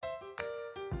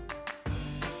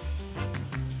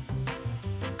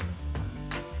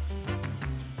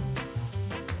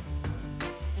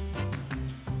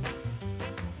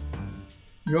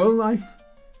Your life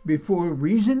before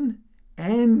reason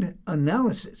and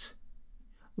analysis.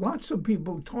 Lots of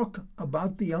people talk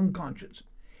about the unconscious,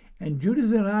 and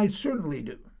Judith and I certainly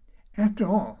do. After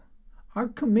all, our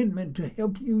commitment to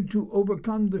help you to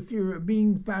overcome the fear of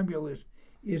being fabulous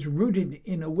is rooted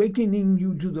in awakening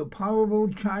you to the powerful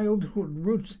childhood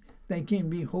roots that can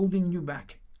be holding you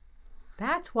back.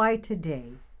 That's why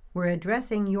today we're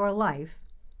addressing your life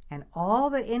and all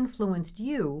that influenced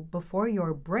you before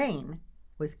your brain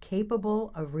was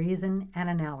capable of reason and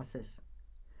analysis.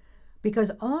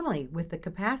 Because only with the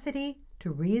capacity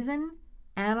to reason,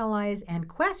 analyze, and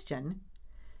question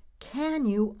can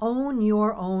you own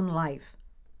your own life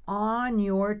on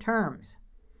your terms.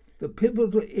 The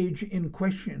pivotal age in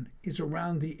question is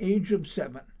around the age of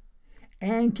 7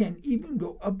 and can even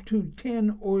go up to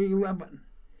 10 or 11,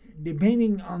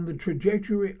 depending on the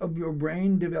trajectory of your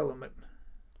brain development.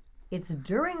 It's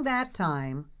during that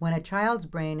time when a child's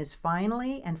brain is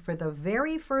finally and for the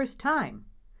very first time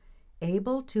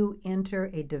able to enter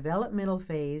a developmental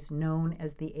phase known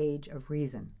as the age of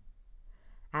reason.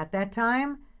 At that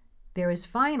time, there is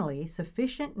finally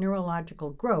sufficient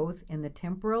neurological growth in the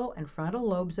temporal and frontal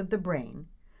lobes of the brain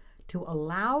to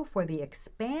allow for the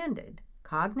expanded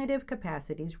cognitive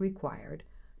capacities required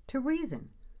to reason,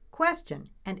 question,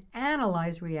 and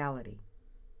analyze reality.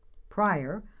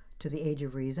 Prior to the age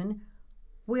of reason,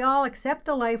 we all accept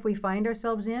the life we find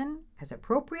ourselves in as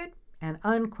appropriate and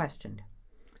unquestioned.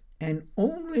 And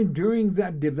only during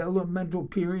that developmental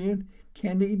period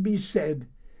can it be said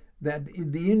that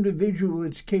the individual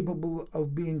is capable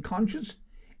of being conscious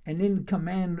and in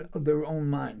command of their own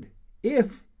mind,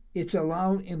 if it's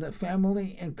allowed in the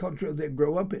family and culture they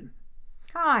grow up in.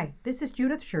 Hi, this is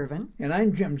Judith Shervin. And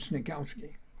I'm Jim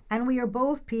Snikowski. And we are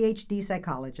both PhD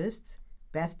psychologists,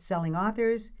 best-selling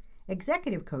authors,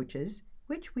 executive coaches,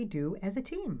 which we do as a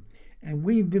team. And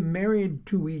we've been married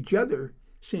to each other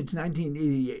since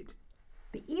 1988.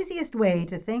 The easiest way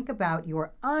to think about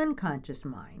your unconscious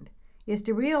mind is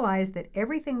to realize that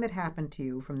everything that happened to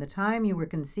you from the time you were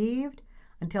conceived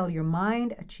until your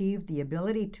mind achieved the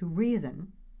ability to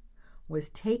reason was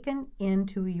taken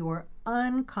into your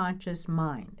unconscious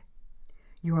mind.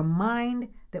 Your mind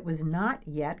that was not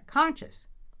yet conscious,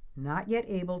 not yet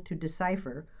able to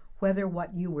decipher whether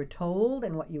what you were told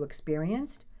and what you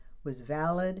experienced was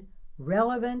valid,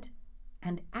 relevant,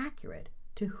 and accurate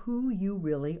to who you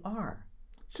really are.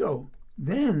 So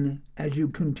then, as you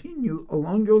continue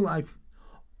along your life,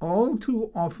 all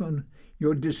too often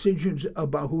your decisions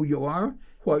about who you are,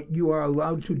 what you are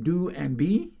allowed to do and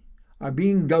be, are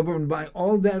being governed by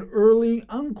all that early,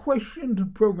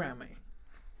 unquestioned programming.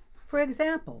 For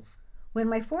example, when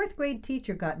my 4th grade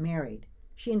teacher got married,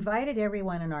 she invited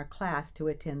everyone in our class to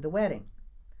attend the wedding.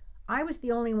 I was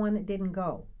the only one that didn't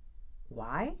go.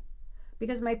 Why?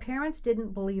 Because my parents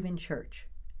didn't believe in church,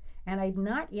 and I'd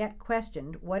not yet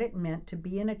questioned what it meant to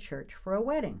be in a church for a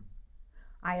wedding.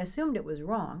 I assumed it was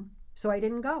wrong, so I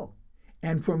didn't go.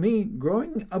 And for me,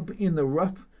 growing up in the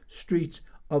rough streets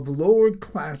of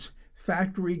lower-class,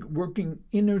 factory-working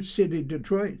inner-city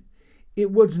Detroit, it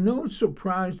was no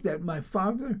surprise that my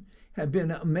father had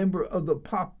been a member of the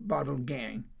pop bottle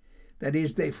gang. That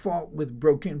is, they fought with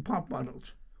broken pop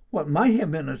bottles. What might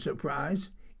have been a surprise,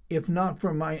 if not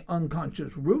for my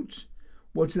unconscious roots,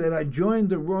 was that I joined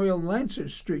the Royal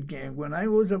Lancers Street Gang when I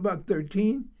was about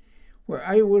 13, where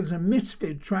I was a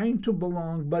misfit trying to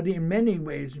belong, but in many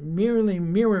ways merely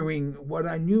mirroring what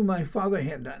I knew my father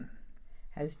had done.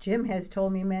 As Jim has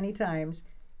told me many times,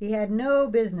 he had no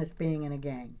business being in a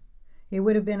gang. He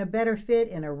would have been a better fit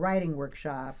in a writing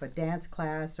workshop, a dance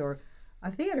class, or a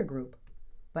theater group.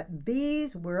 But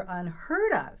these were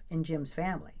unheard of in Jim's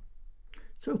family.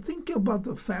 So think about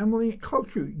the family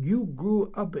culture you grew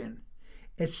up in,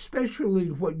 especially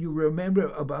what you remember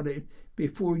about it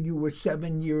before you were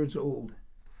 7 years old.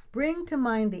 Bring to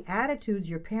mind the attitudes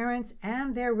your parents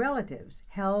and their relatives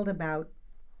held about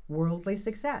worldly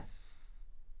success,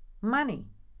 money,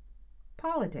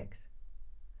 politics,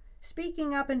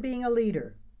 speaking up and being a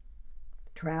leader,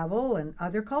 travel and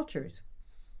other cultures,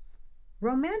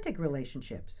 romantic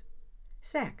relationships,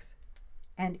 sex,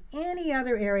 and any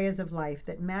other areas of life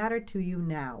that matter to you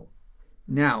now.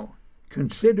 Now,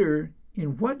 consider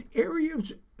in what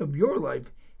areas of your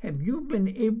life have you been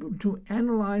able to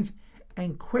analyze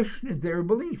and question their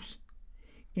beliefs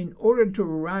in order to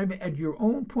arrive at your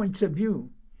own points of view,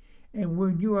 and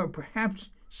where you are perhaps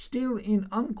still in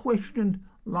unquestioned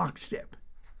lockstep.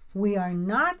 We are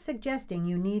not suggesting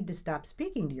you need to stop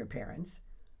speaking to your parents.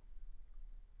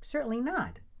 Certainly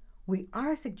not. We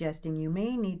are suggesting you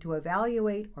may need to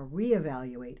evaluate or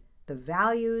reevaluate the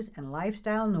values and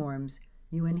lifestyle norms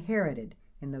you inherited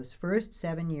in those first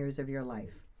 7 years of your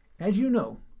life. As you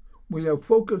know, we are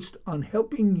focused on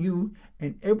helping you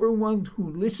and everyone who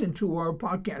listens to our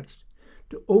podcast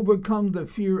to overcome the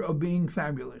fear of being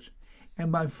fabulous.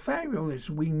 And by fabulous,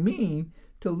 we mean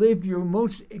to live your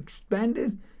most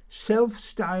expanded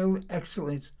self-style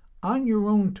excellence on your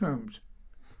own terms.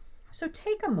 So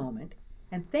take a moment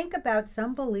and think about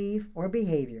some belief or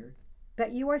behavior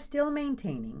that you are still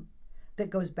maintaining that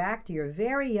goes back to your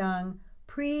very young,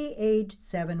 pre-aged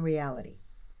 7 reality.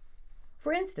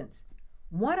 For instance,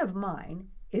 one of mine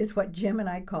is what Jim and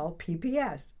I call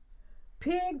PPS,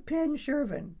 Pig Pen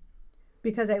Shervin,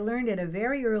 because I learned at a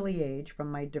very early age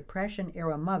from my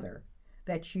Depression-era mother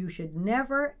that you should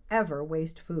never, ever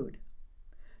waste food.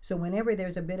 So whenever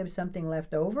there's a bit of something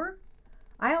left over,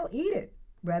 I'll eat it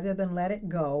rather than let it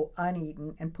go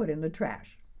uneaten and put in the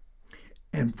trash.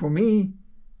 And for me,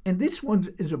 and this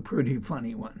one is a pretty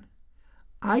funny one,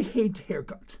 I hate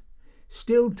haircuts,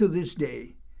 still to this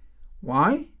day.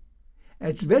 Why?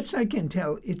 As best I can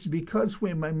tell, it's because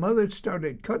when my mother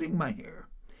started cutting my hair,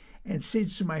 and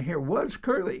since my hair was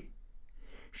curly,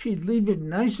 she'd leave it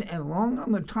nice and long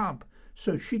on the top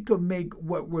so she could make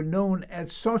what were known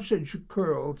as sausage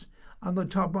curls on the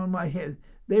top of my head.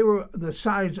 They were the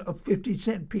size of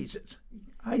 50-cent pieces.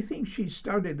 I think she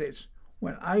started this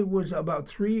when I was about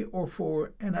 3 or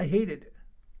 4, and I hated it.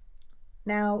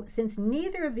 Now, since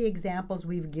neither of the examples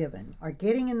we've given are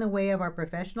getting in the way of our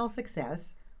professional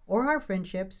success, or our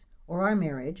friendships, or our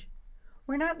marriage,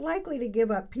 we're not likely to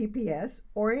give up PPS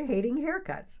or hating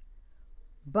haircuts.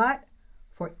 But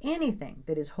for anything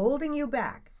that is holding you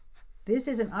back, this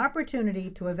is an opportunity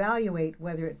to evaluate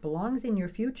whether it belongs in your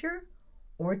future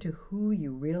or to who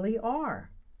you really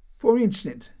are. For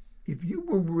instance, if you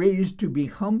were raised to be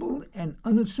humble and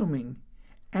unassuming,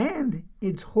 and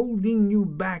it's holding you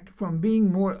back from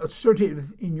being more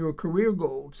assertive in your career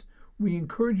goals, we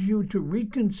encourage you to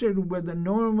reconsider whether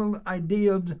normal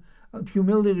ideas of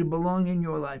humility belong in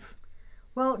your life.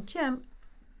 Well, Jim,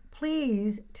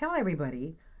 please tell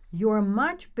everybody your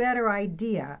much better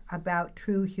idea about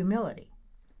true humility.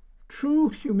 True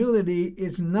humility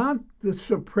is not the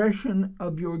suppression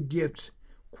of your gifts,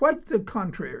 quite the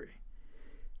contrary.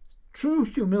 True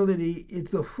humility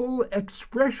is the full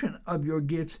expression of your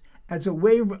gifts as a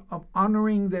way of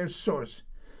honoring their source.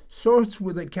 Source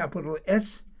with a capital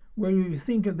S, whether you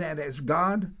think of that as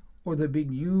God or the big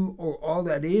U or all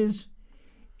that is.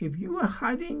 If you are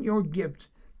hiding your gift,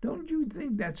 don't you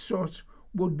think that source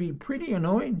would be pretty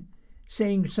annoying?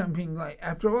 Saying something like,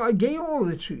 after all, I gave all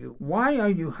this to you. Why are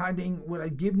you hiding what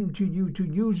I've given to you to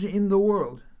use in the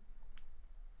world?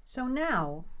 So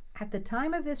now, at the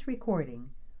time of this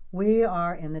recording, we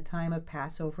are in the time of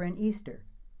Passover and Easter.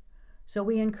 So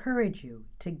we encourage you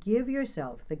to give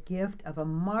yourself the gift of a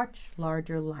much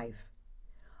larger life.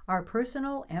 Our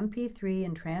personal MP3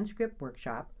 and transcript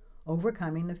workshop,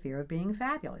 Overcoming the Fear of Being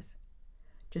Fabulous.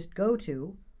 Just go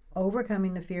to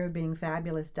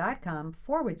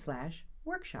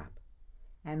overcomingthefearofbeingfabulous.com/workshop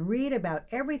and read about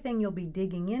everything you'll be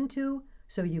digging into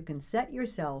so you can set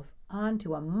yourself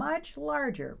onto a much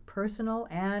larger personal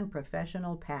and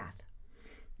professional path.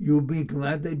 You'll be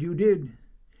glad that you did.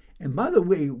 And by the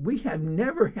way, we have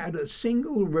never had a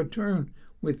single return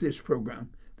with this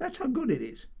program. That's how good it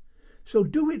is. So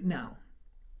do it now.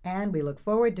 And we look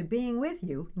forward to being with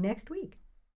you next week.